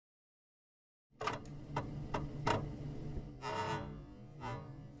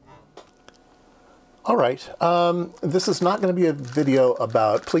All right, this is not going to be a video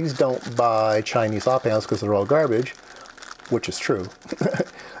about please don't buy Chinese op-amps because they're all garbage, which is true.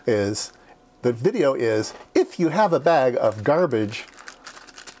 The video is, if you have a bag of garbage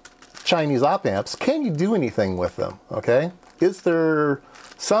Chinese op-amps, can you do anything with them, okay? Is there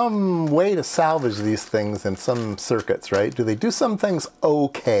some way to salvage these things in some circuits, right? Do they do some things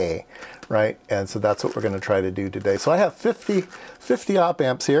okay, right? And so that's what we're going to try to do today. So I have 50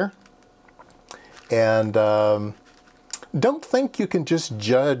 op-amps here. And don't think you can just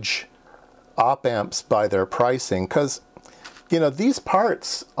judge op-amps by their pricing, because, you know, these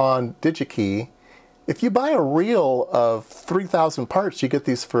parts on DigiKey, if you buy a reel of 3,000 parts, you get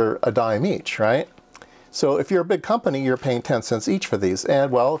these for a dime each, right? So if you're a big company, you're paying 10 cents each for these.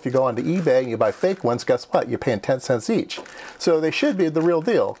 And well, if you go onto eBay and you buy fake ones, guess what? You're paying 10 cents each. So they should be the real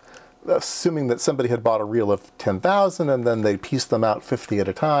deal, assuming that somebody had bought a reel of 10,000 and then they pieced them out 50 at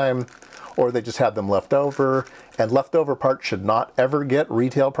a time. Or they just had them left over, and leftover parts should not ever get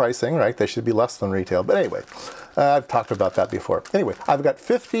retail pricing, right? They should be less than retail. But anyway, I've talked about that before. Anyway, I've got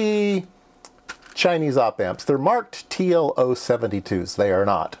 50 Chinese op-amps. They're marked TL072s. They are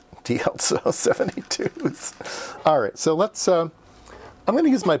not TL072s. All right, so let's, I'm going to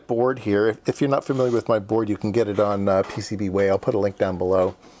use my board here. If you're not familiar with my board, you can get it on PCBWay. I'll put a link down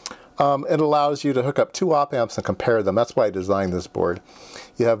below. It allows you to hook up two op-amps and compare them. That's why I designed this board.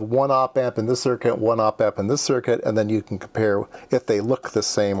 You have one op-amp in this circuit, one op-amp in this circuit, and then you can compare if they look the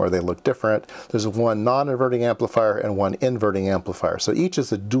same or they look different. There's one non-inverting amplifier and one inverting amplifier. So each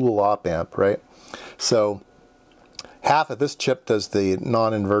is a dual op-amp, right? So half of this chip does the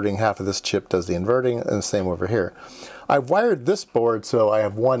non-inverting, half of this chip does the inverting, and the same over here. I've wired this board so I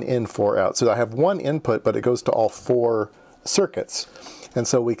have one in, four out. So I have one input, but it goes to all four circuits. And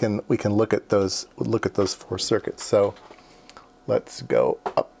so we can look at those four circuits. So let's go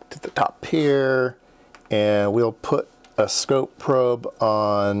up to the top here, and we'll put a scope probe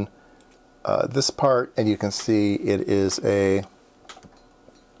on this part, and you can see it is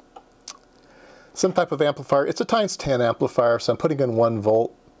some type of amplifier. It's a times 10 amplifier, so I'm putting in 1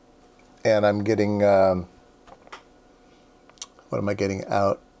 volt, and I'm getting what am I getting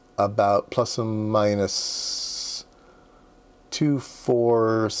out? About plus or minus 2,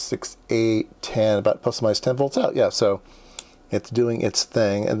 4, 6, 8, 10, about plus or minus 10 volts out. Yeah, so it's doing its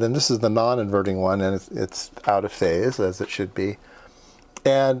thing. And then this is the non-inverting one, and it's out of phase, as it should be.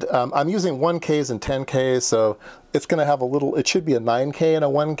 And I'm using 1Ks and 10Ks, so it's going to have a little, it should be a 9K and a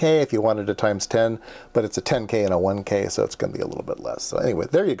 1K if you wanted to times 10, but it's a 10K and a 1K, so it's going to be a little bit less. So anyway,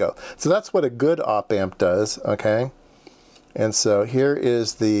 there you go. So that's what a good op-amp does, okay? And so here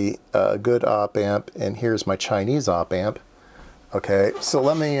is the good op-amp, and here's my Chinese op-amp. Okay, so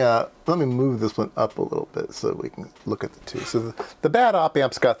let me move this one up a little bit so we can look at the two. So the bad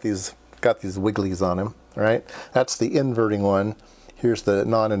op-amp's got these wigglies on them, right? That's the inverting one. Here's the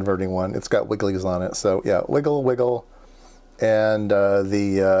non-inverting one. It's got wigglies on it. So yeah, wiggle, wiggle, and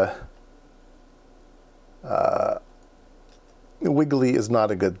the wiggly is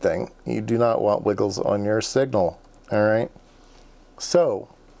not a good thing. You do not want wiggles on your signal. All right. So.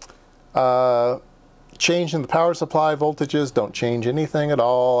 Change in the power supply voltages, don't change anything at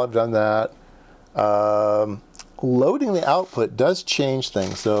all. I've done that. Loading the output does change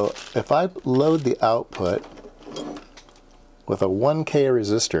things. So if I load the output with a 1K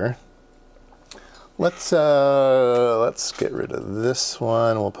resistor, let's get rid of this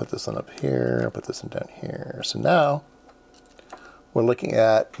one. We'll put this one up here. I'll put this one down here. So now we're looking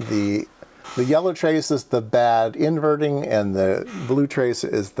at the yellow trace is the bad inverting, and the blue trace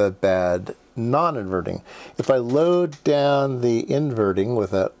is the bad non-inverting. If I load down the inverting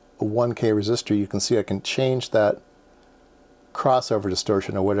with a 1K resistor, you can see I can change that crossover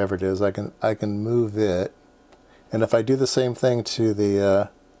distortion or whatever it is. I can move it, and if I do the same thing to the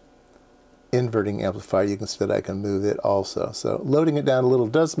inverting amplifier, you can see that I can move it also. So loading it down a little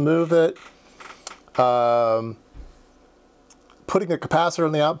does move it. Putting a capacitor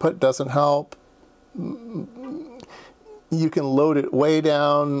on the output doesn't help. You can load it way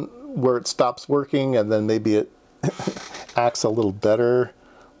down where it stops working, and then maybe it acts a little better.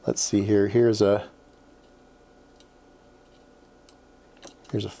 Let's see here. Here's a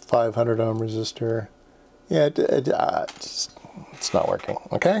 500 ohm resistor. Yeah, it's not working.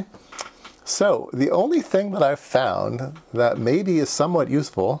 Okay. So the only thing that I've found that maybe is somewhat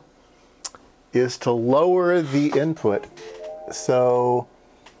useful is to lower the input. So,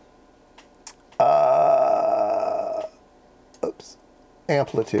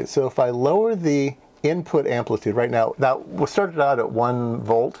 amplitude. So if I lower the input amplitude right now we started out at 1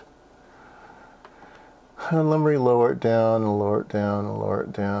 volt. And let me lower it down and lower it down and lower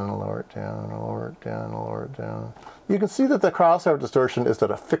it down and lower it down and lower it down and lower it down. You can see that the crossover distortion is at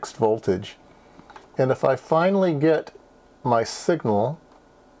a fixed voltage. And if I finally get my signal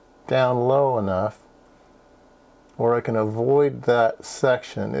down low enough, or I can avoid that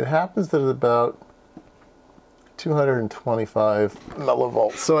section, it happens at about 225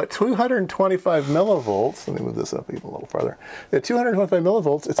 millivolts. So at 225 millivolts, let me move this up even a little farther. At 225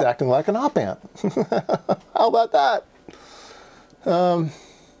 millivolts, it's acting like an op amp. How about that?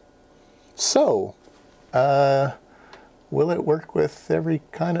 Will it work with every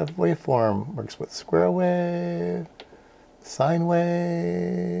kind of waveform? Works with square wave, sine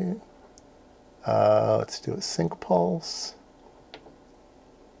wave. Let's do a sync pulse.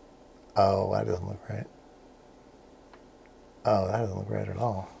 Oh, that doesn't look right. Oh, that doesn't look right at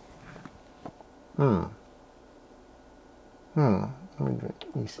all. Let me do an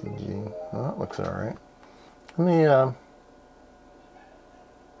ECG. Oh, that looks all right. Let me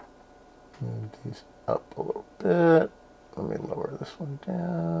move these up a little bit. Let me lower this one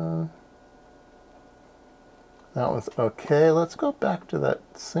down. That one's okay. Let's go back to that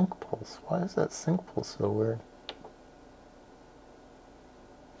sync pulse. Why is that sync pulse so weird?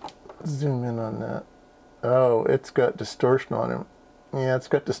 Zoom in on that. Oh, it's got distortion on it. Yeah, it's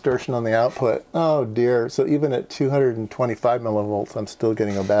got distortion on the output. Oh dear. So even at 225 millivolts, I'm still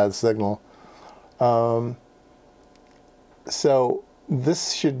getting a bad signal. So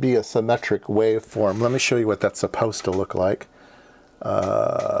this should be a symmetric waveform. Let me show you what that's supposed to look like.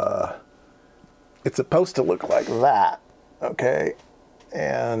 It's supposed to look like that, okay?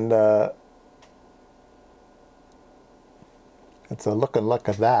 And it's a looking like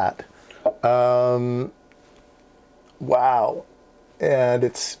that. Wow. And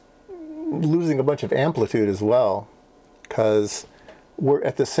it's losing a bunch of amplitude as well, because we're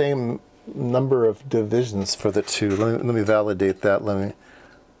at the same number of divisions for the two. Let me validate that.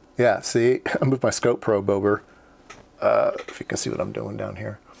 Yeah, see, I moved my scope probe over, if you can see what I'm doing down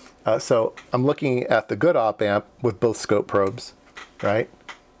here. So I'm looking at the good op amp with both scope probes, right?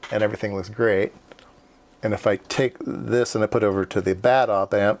 And everything looks great. And if I take this and I put it over to the bad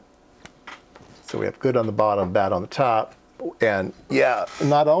op amp, so we have good on the bottom, bad on the top. And yeah,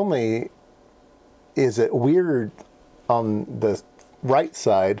 not only is it weird on the right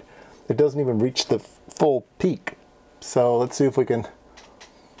side, it doesn't even reach the full peak. So let's see if we can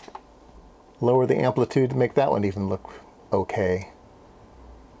lower the amplitude to make that one even look okay.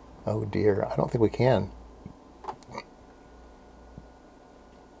 Oh dear, I don't think we can.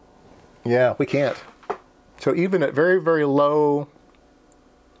 Yeah, we can't. So even at very, very low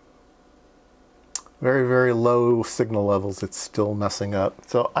signal levels, it's still messing up.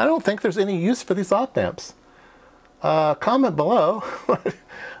 So I don't think there's any use for these op amps. Comment below.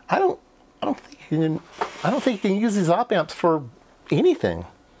 I don't think you can use these op amps for anything.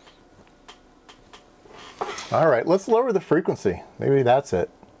 All right, let's lower the frequency. Maybe that's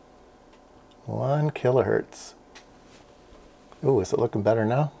it. 1 kilohertz. Ooh, is it looking better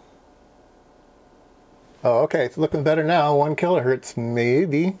now? Oh, okay, it's looking better now. 1 kilohertz,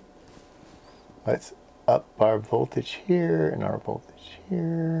 maybe. Let's up our voltage here and our voltage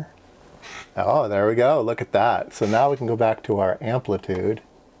here. Oh, there we go. Look at that. So now we can go back to our amplitude.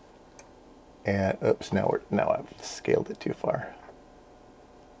 And oops, now I've scaled it too far.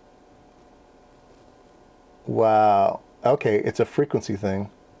 Wow. Okay, it's a frequency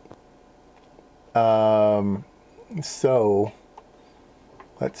thing. So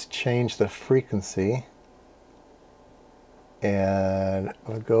let's change the frequency. And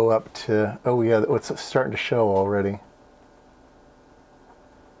we'll go up to, oh yeah, it's starting to show already.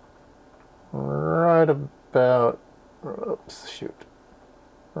 Right about, oops, shoot.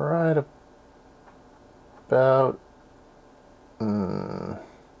 Right about,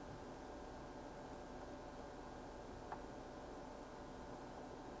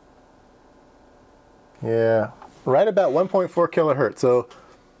 yeah, right about 1.4 kilohertz. So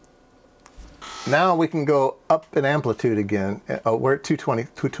now we can go up in amplitude again. Oh, we're at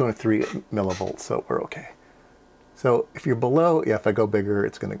 223 millivolts, so we're okay. So if you're below, yeah, if I go bigger,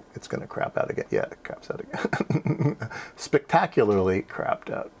 it's gonna crap out again. Yeah, it craps out again. Spectacularly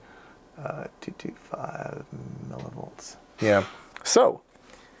crapped out. 225 millivolts. Yeah. So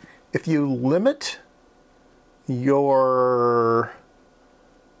if you limit your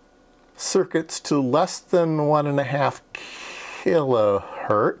circuits to less than 1.5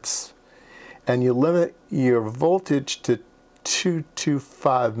 kilohertz, and you limit your voltage to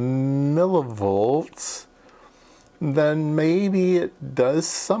 225 millivolts, then maybe it does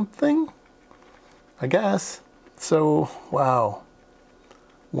something, I guess. So, wow.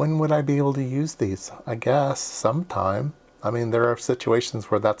 when would I be able to use these? I guess sometime. I mean, there are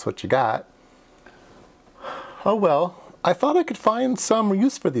situations where that's what you got. Oh well, I thought I could find some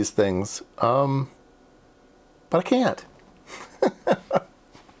use for these things, but I can't.